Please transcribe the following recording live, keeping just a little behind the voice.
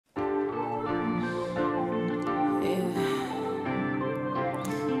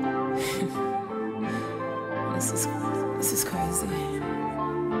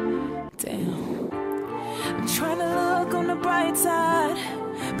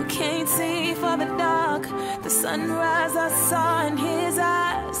of the dark. The sunrise I saw in his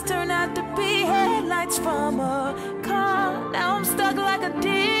eyes turned out to be headlights from a car. Now I'm stuck like a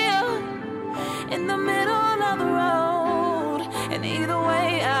deer in the middle of the road, and either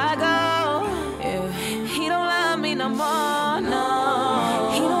way I go, yeah, he don't love me no more, no.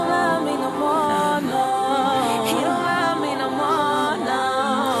 He don't love me no more, no. He don't love me no more, no.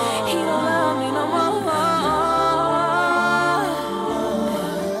 He don't love me no more.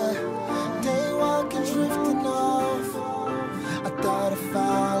 Daywalking, drifting off. I thought I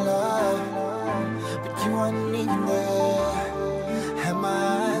found love, but you weren't even there. Had my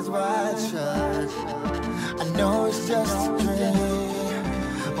eyes wide shut. I know it's just a dream,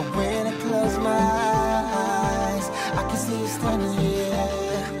 but when I close my eyes, I can see you standing here,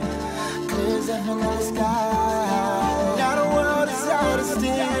 clear as heaven in the sky. Now the world is out of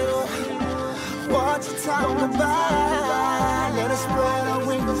still. Watch the time go by. Let us spread our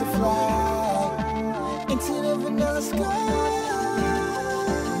wings and fly into the vanilla sky.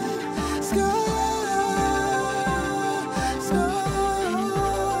 Sky.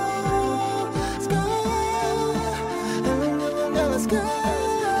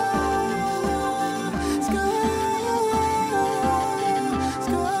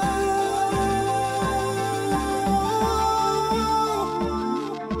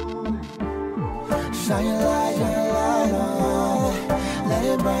 Shine your light on, let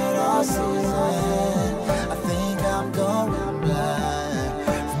it burn all season. I think I'm going blind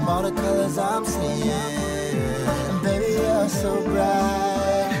from all the colors I'm seeing. And baby, you're so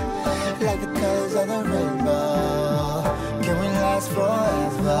bright, like the colors of the rainbow. Can we last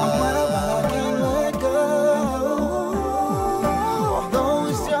forever?